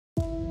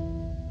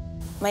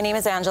My name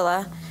is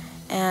Angela,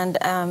 and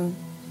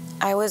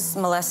I was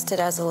molested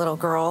as a little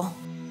girl.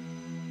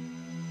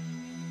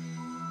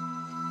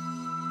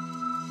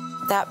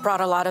 That brought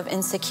a lot of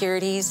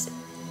insecurities,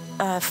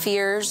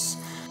 fears.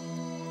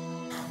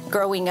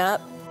 Growing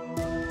up,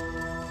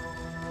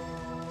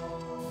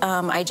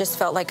 I just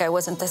felt like I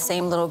wasn't the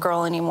same little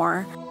girl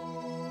anymore.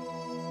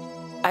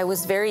 I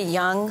was very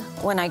young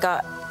when I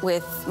got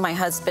with my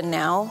husband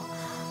now.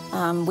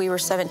 We were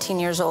 17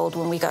 years old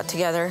when we got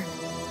together.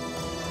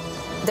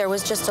 There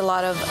was just a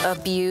lot of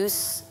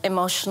abuse,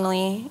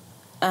 emotionally,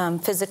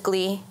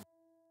 physically.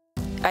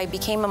 I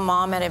became a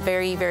mom at a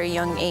very, very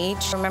young age.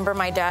 I remember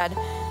my dad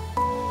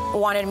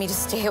wanted me to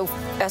stay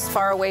as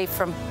far away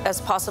from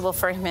as possible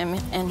from him.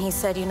 And he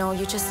said, you know,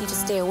 you just need to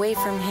stay away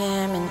from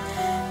him.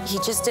 And he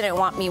just didn't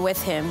want me with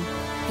him.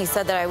 He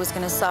said that I was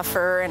going to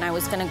suffer and I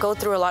was going to go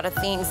through a lot of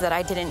things that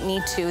I didn't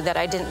need to, that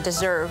I didn't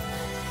deserve.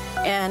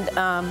 And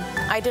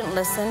I didn't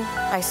listen.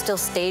 I still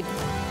stayed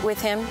with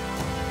him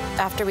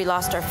after we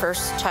lost our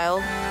first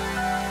child.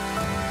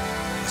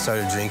 I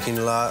started drinking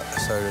a lot. I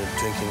started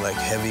drinking like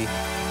heavy.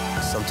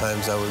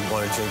 Sometimes I would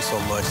want to drink so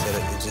much that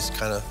it just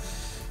kind of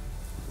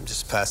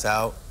just pass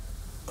out,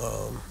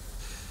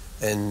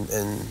 and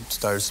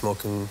started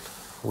smoking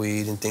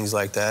weed and things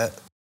like that.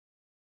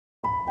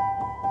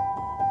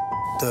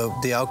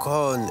 The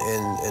alcohol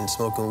and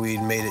smoking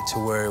weed made it to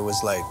where it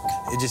was like,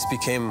 it just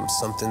became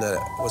something that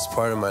was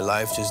part of my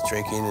life, just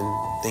drinking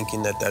and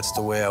thinking that that's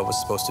the way I was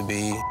supposed to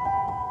be.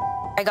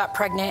 I got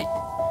pregnant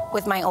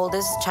with my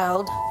oldest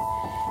child,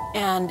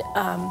 and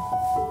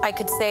I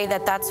could say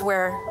that that's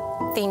where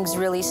things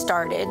really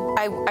started.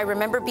 I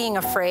remember being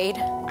afraid.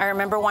 I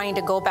remember wanting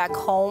to go back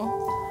home.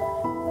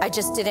 I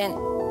just didn't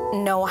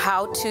know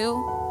how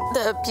to.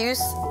 The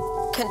abuse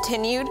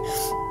continued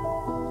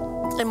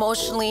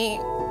emotionally,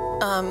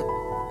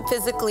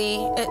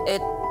 physically.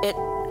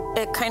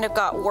 It kind of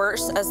got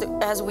worse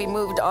as we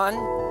moved on.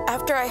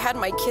 After I had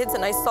my kids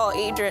and I saw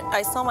Adrian,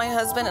 I saw my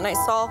husband and I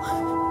saw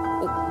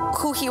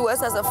who he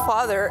was as a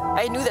father,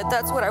 I knew that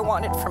that's what I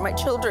wanted for my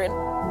children.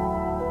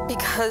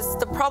 Because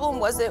the problem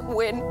wasn't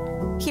when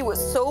he was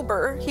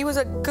sober. He was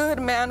a good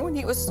man when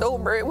he was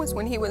sober. It was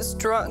when he was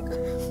drunk.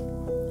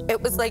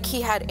 It was like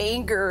he had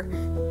anger.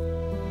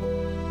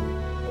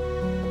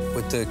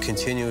 With the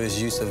continuous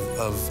use of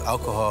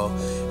alcohol,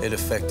 it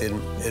affected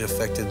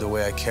the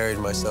way I carried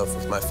myself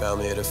with my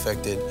family. It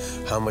affected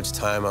how much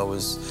time I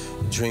was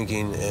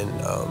drinking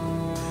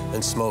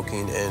and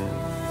smoking and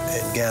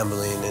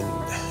gambling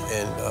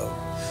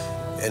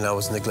and I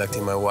was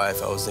neglecting my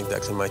wife. I was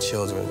neglecting my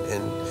children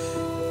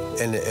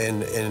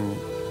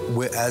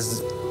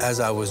as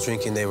I was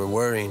drinking, they were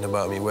worrying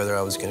about me, whether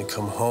I was going to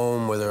come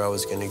home, whether I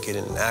was going to get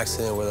in an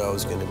accident, whether I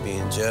was going to be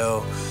in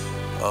jail.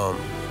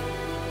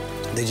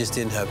 They just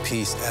didn't have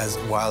peace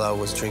while I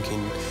was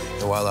drinking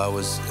and while I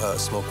was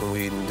smoking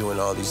weed and doing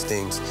all these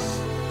things.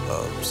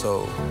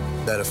 So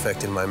that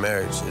affected my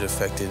marriage. It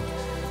affected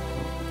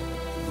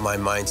my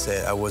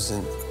mindset. I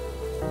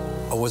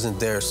wasn't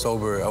there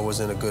sober. I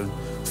wasn't a good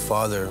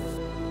father.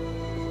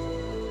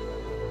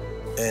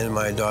 And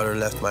my daughter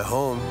left my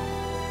home,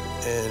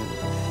 and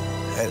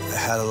it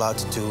had a lot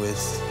to do with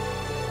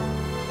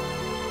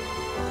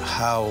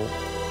how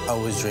I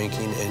was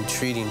drinking and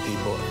treating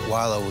people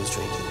while I was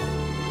drinking.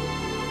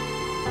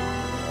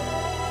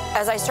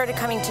 As I started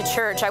coming to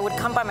church, I would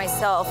come by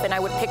myself and I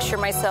would picture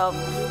myself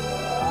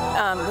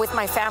with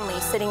my family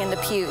sitting in the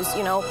pews,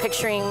 you know,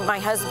 picturing my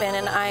husband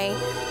and I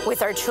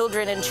with our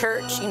children in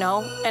church, you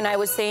know, and I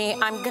would say,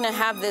 I'm gonna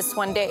have this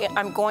one day.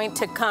 I'm going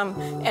to come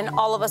and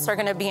all of us are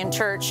gonna be in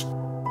church.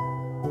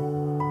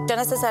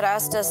 Genesis had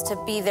asked us to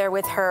be there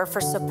with her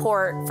for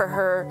support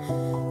for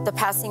the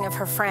passing of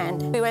her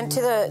friend. We went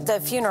to the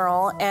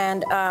funeral,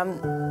 and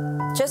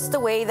just the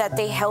way that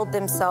they held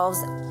themselves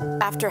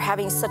after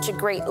having such a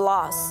great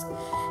loss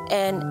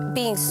and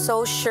being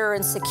so sure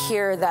and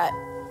secure that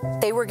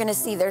they were gonna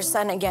see their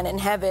son again in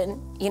heaven,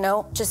 you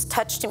know, just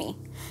touched me.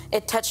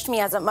 It touched me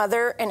as a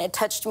mother, and it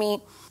touched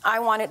me. I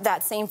wanted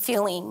that same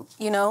feeling,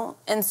 you know?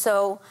 And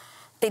so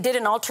they did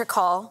an altar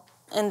call,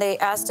 and they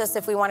asked us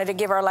if we wanted to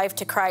give our life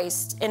to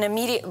Christ. And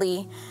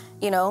immediately,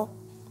 you know,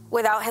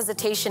 without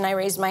hesitation, I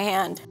raised my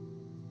hand.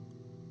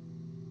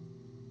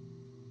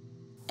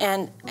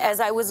 And as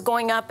I was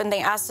going up and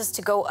they asked us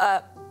to go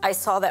up, I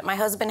saw that my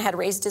husband had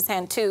raised his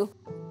hand too.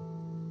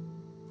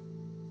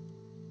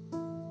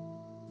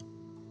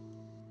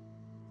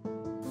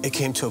 It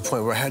came to a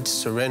point where I had to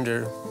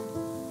surrender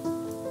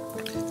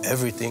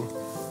everything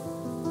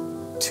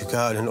to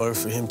God in order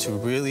for him to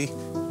really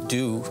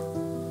do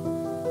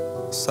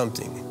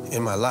something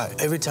in my life.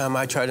 Every time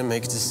I tried to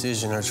make a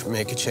decision or to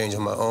make a change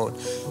on my own,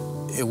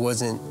 it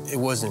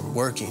wasn't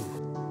working.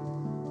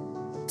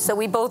 So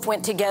we both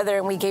went together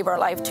and we gave our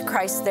life to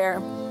Christ there.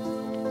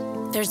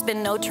 There's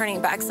been no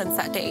turning back since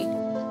that day.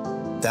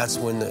 That's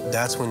when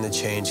the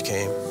change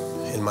came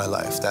in my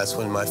life. That's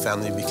when my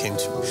family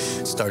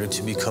started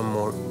to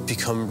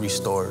become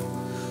restored.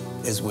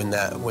 Is when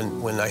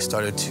I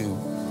started to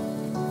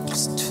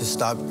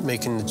stop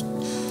making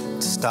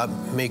stop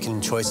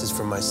making choices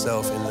for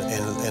myself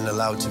and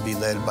allowed to be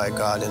led by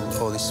God and the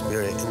Holy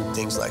Spirit and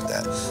things like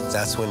that.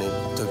 That's when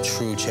the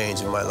true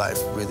change in my life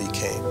really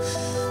came.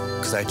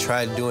 Because I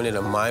tried doing it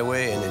my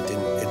way and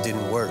it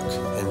didn't work.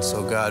 And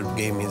so God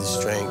gave me the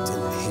strength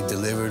and He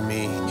delivered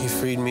me. He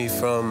freed me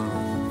from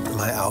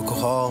my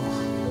alcohol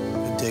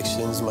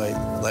addictions, my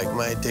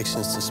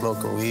addictions to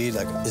smoking weed.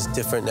 Like, it's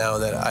different now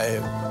that I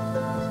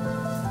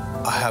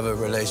have a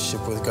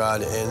relationship with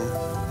God,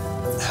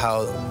 and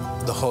how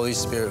the Holy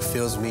Spirit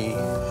fills me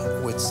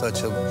with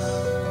such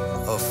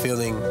a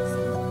feeling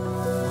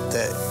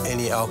that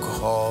any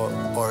alcohol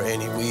or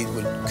any weed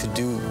could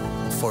do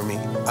for me.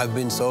 I've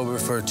been sober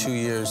for 2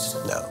 years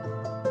now.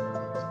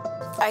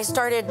 I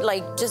started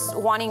just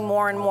wanting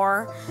more and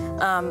more.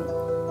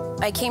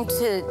 I came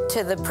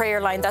to the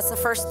prayer line. That's the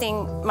first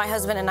thing my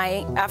husband and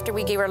I, after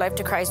we gave our life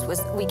to Christ,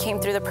 was we came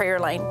through the prayer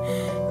line.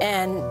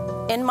 And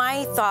in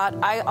my thought,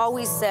 I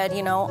always said,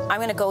 I'm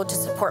gonna go to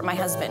support my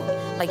husband.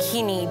 Like,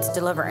 he needs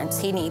deliverance,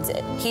 he needs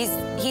it.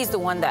 He's the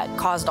one that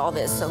caused all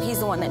this, so he's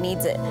the one that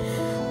needs it.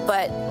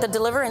 But the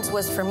deliverance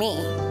was for me.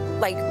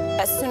 Like,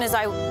 as soon as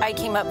I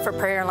came up for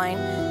prayer line,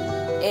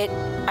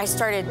 I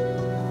started,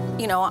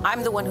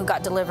 I'm the one who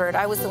got delivered.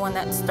 I was the one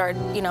that started,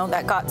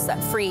 that got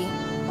set free.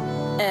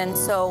 And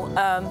so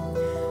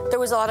there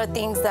was a lot of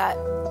things that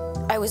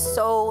I was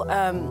so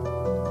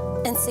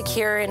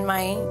insecure in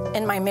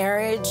my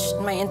marriage,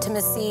 in my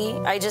intimacy.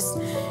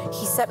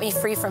 He set me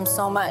free from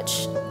so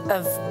much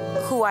of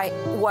who I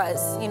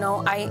was.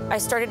 I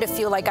started to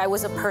feel like I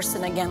was a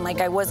person again,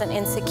 like I wasn't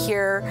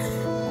insecure.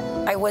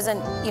 I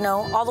wasn't,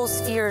 all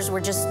those fears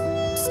were just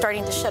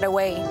starting to shed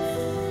away.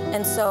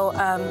 And so,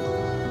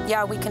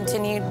 yeah, we've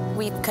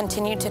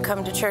continued to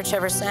come to church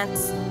ever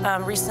since.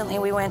 Recently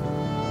we went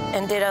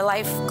and did a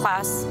life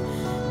class,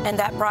 and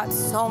that brought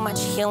so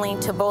much healing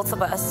to both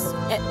of us,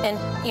 and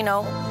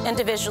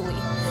individually.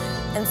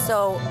 And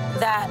so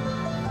that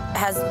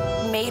has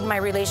made my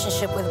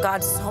relationship with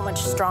God so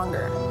much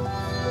stronger.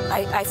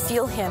 I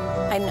feel Him,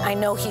 and I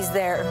know He's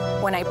there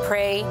when I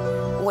pray,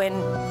 when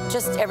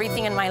just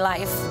everything in my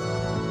life.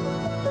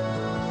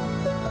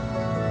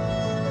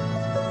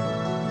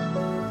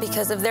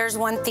 Because if there's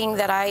one thing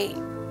that I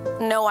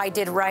know I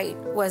did right,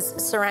 was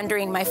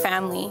surrendering my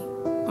family,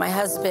 my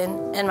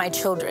husband, and my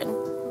children.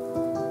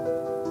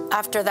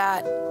 After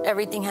that,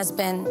 everything has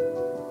been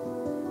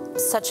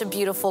such a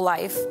beautiful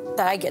life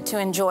that I get to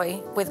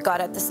enjoy with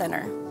God at the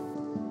center.